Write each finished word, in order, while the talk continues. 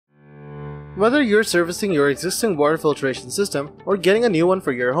Whether you're servicing your existing water filtration system or getting a new one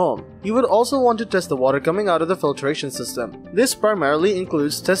for your home, you would also want to test the water coming out of the filtration system. This primarily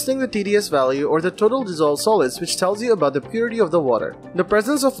includes testing the TDS value or the total dissolved solids, which tells you about the purity of the water. The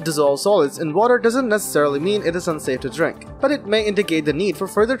presence of dissolved solids in water doesn't necessarily mean it is unsafe to drink, but it may indicate the need for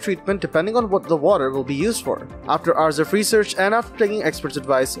further treatment depending on what the water will be used for. After hours of research and after taking experts'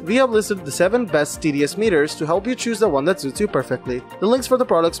 advice, we have listed the 7 best TDS meters to help you choose the one that suits you perfectly. The links for the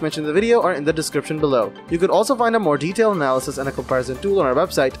products mentioned in the video are in the description below. You could also find a more detailed analysis and a comparison tool on our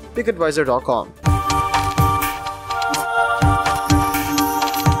website, PickAdvisor.com.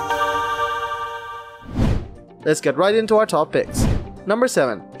 Let's get right into our top picks. Number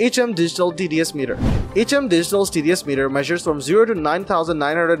 7. Digital TDS Meter. Digital's TDS meter measures from 0 to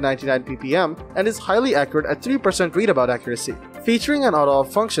 9,999 ppm and is highly accurate at 3% readout accuracy. Featuring an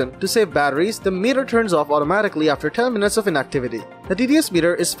auto-off function, to save batteries, the meter turns off automatically after 10 minutes of inactivity. The TDS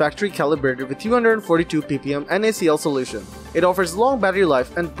meter is factory calibrated with 242 ppm NaCl solution. It offers long battery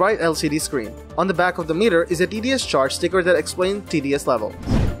life and bright LCD screen. On the back of the meter is a TDS chart sticker that explains TDS level.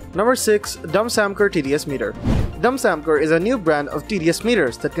 Number 6. Dumsamker TDS Meter. Dumsamker is a new brand of TDS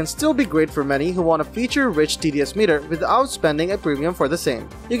meters that can still be great for many who want a feature-rich TDS meter without spending a premium for the same.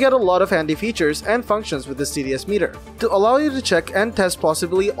 You get a lot of handy features and functions with this TDS meter. To allow you to check and test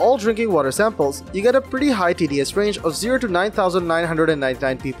possibly all drinking water samples, you get a pretty high TDS range of 0 to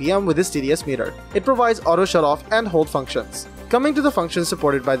 9,999 ppm with this TDS meter. It provides auto shut-off and hold functions. Coming to the functions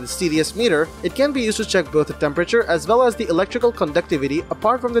supported by this TDS meter, it can be used to check both the temperature as well as the electrical conductivity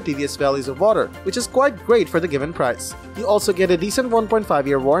apart from the TDS values of water, which is quite great for the given price. You also get a decent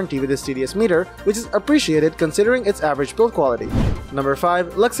 1.5-year warranty with this TDS meter, which is appreciated considering its average build quality. Number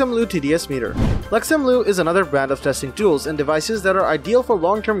 5. Lxuemlu TDS Meter. Lxuemlu is another brand of testing tools and devices that are ideal for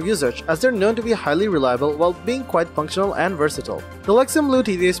long-term usage as they're known to be highly reliable while being quite functional and versatile. The Lxuemlu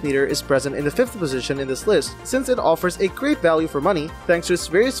TDS meter is present in the 5th position in this list since it offers a great value for money thanks to its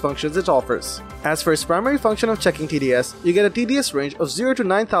various functions it offers. As for its primary function of checking TDS, you get a TDS range of 0 to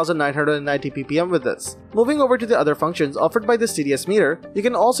 9,990 ppm with this. Moving over to the other functions offered by this TDS meter, you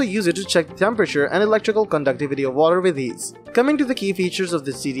can also use it to check the temperature and electrical conductivity of water with ease. Coming to the key features of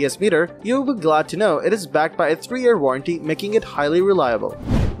this TDS meter, you will be glad to know it is backed by a 3-year warranty, making it highly reliable.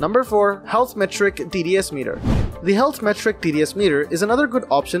 Number 4. HealthMetric TDS Meter. The HealthMetric TDS meter is another good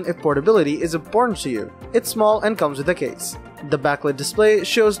option if portability is important to you. It's small and comes with a case. The backlit display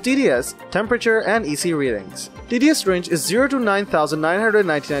shows TDS, temperature, and EC readings. TDS range is 0 to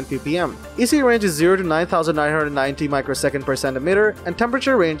 9,999 ppm. EC range is 0 to 9,990 microsecond per centimeter, and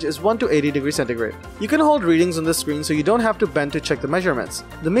temperature range is 1 to 80 degrees centigrade. You can hold readings on the screen so you don't have to bend to check the measurements.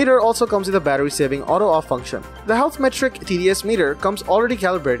 The meter also comes with a battery-saving auto-off function. The HealthMetric TDS meter comes already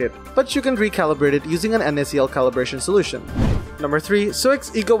calibrated, but you can recalibrate it using an NaCl calibration solution. Number 3. SOEKS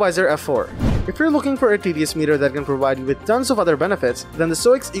EcoVisor F4. If you're looking for a TDS meter that can provide you with tons of other benefits, then the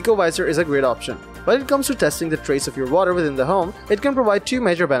SOEKS EcoVisor is a great option. When it comes to testing the trace of your water within the home, it can provide 2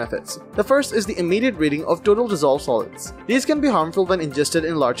 major benefits. The first is the immediate reading of total dissolved solids. These can be harmful when ingested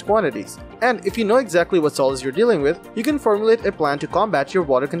in large quantities, and if you know exactly what solids you're dealing with, you can formulate a plan to combat your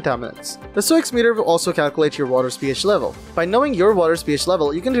water contaminants. The SOEKS meter will also calculate your water's pH level. By knowing your water's pH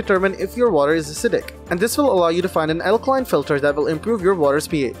level, you can determine if your water is acidic, and this will allow you to find an alkaline filter that will improve your water's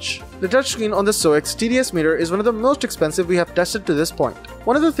pH. The touchscreen on the SOEKS TDS meter is one of the most expensive we have tested to this point.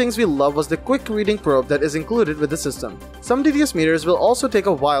 One of the things we love was the quick reading probe that is included with the system. Some TDS meters will also take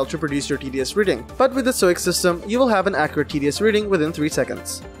a while to produce your TDS reading, but with the SOEKS system, you will have an accurate TDS reading within 3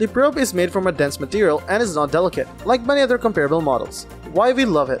 seconds. The probe is made from a dense material and is not delicate, like many other comparable models. Why we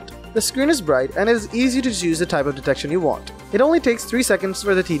love it? The screen is bright and it is easy to choose the type of detection you want. It only takes 3 seconds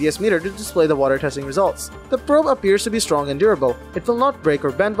for the TDS meter to display the water testing results. The probe appears to be strong and durable. It will not break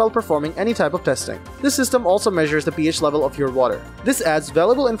or bend while performing any type of testing. This system also measures the pH level of your water. This adds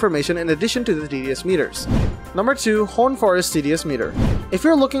valuable information in addition to the TDS meters. Number 2. HoneForest TDS Meter. If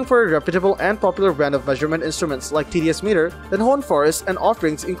you're looking for a reputable and popular brand of measurement instruments like TDS meter, then HoneForest and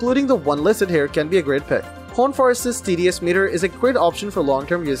offerings including the one listed here can be a great pick. HoneForest's TDS meter is a great option for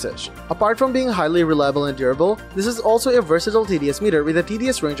long-term usage. Apart from being highly reliable and durable, this is also a versatile TDS meter with a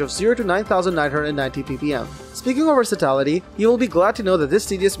TDS range of 0 to 9,990 ppm. Speaking of versatility, you will be glad to know that this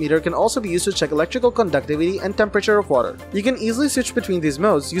TDS meter can also be used to check electrical conductivity and temperature of water. You can easily switch between these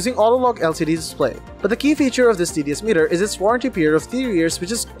modes using auto-lock LCD display. But the key feature of this TDS meter is its warranty period of 3 years,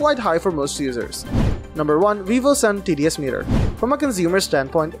 which is quite high for most users. Number 1. VIVOSUN TDS Meter. From a consumer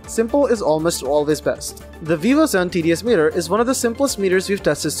standpoint, simple is almost always best. The VIVOSUN TDS Meter is one of the simplest meters we've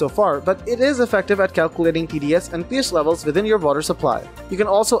tested so far, but it is effective at calculating TDS and pH levels within your water supply. You can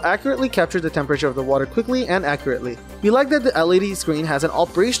also accurately capture the temperature of the water quickly and accurately. We like that the LED screen has an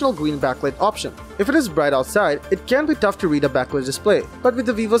operational green backlight option. If it is bright outside, it can be tough to read a backlit display, but with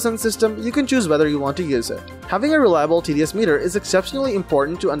the VIVOSUN system, you can choose whether you want to use it. Having a reliable TDS meter is exceptionally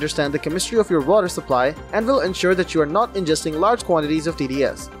important to understand the chemistry of your water supply and will ensure that you are not ingesting large quantities of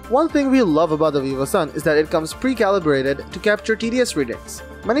TDS. One thing we love about the VIVOSUN is that it comes pre-calibrated to capture TDS readings.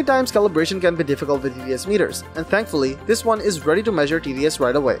 Many times calibration can be difficult with TDS meters, and thankfully, this one is ready to measure TDS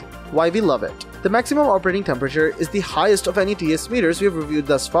right away. Why we love it. The maximum operating temperature is the highest of any TDS meters we have reviewed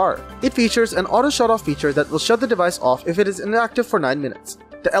thus far. It features an auto shut-off feature that will shut the device off if it is inactive for 9 minutes.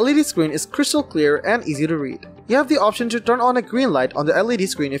 The LED screen is crystal clear and easy to read. You have the option to turn on a green light on the LED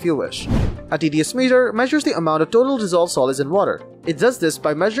screen if you wish. A TDS meter measures the amount of total dissolved solids in water. It does this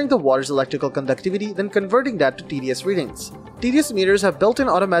by measuring the water's electrical conductivity, then converting that to TDS readings. TDS meters have built-in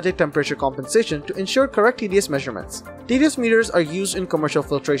automatic temperature compensation to ensure correct TDS measurements. TDS meters are used in commercial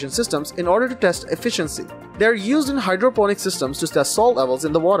filtration systems in order to test efficiency. They are used in hydroponic systems to test salt levels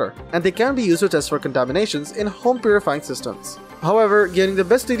in the water, and they can be used to test for contaminations in home purifying systems. However, getting the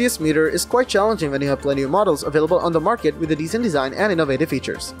best TDS meter is quite challenging when you have plenty of models available on the market with a decent design and innovative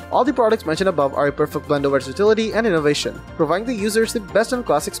features. All the products mentioned above are a perfect blend of versatility and innovation, providing the users the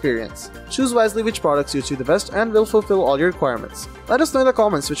best-in-class experience. Choose wisely which product suits you the best and will fulfill all your requirements. Let us know in the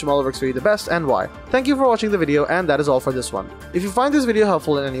comments which model works for you the best and why. Thank you for watching the video, and that is all for this one. If you find this video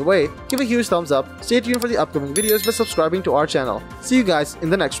helpful in any way, give a huge thumbs up, stay tuned for the upcoming videos by subscribing to our channel. See you guys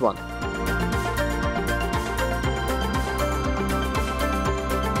in the next one.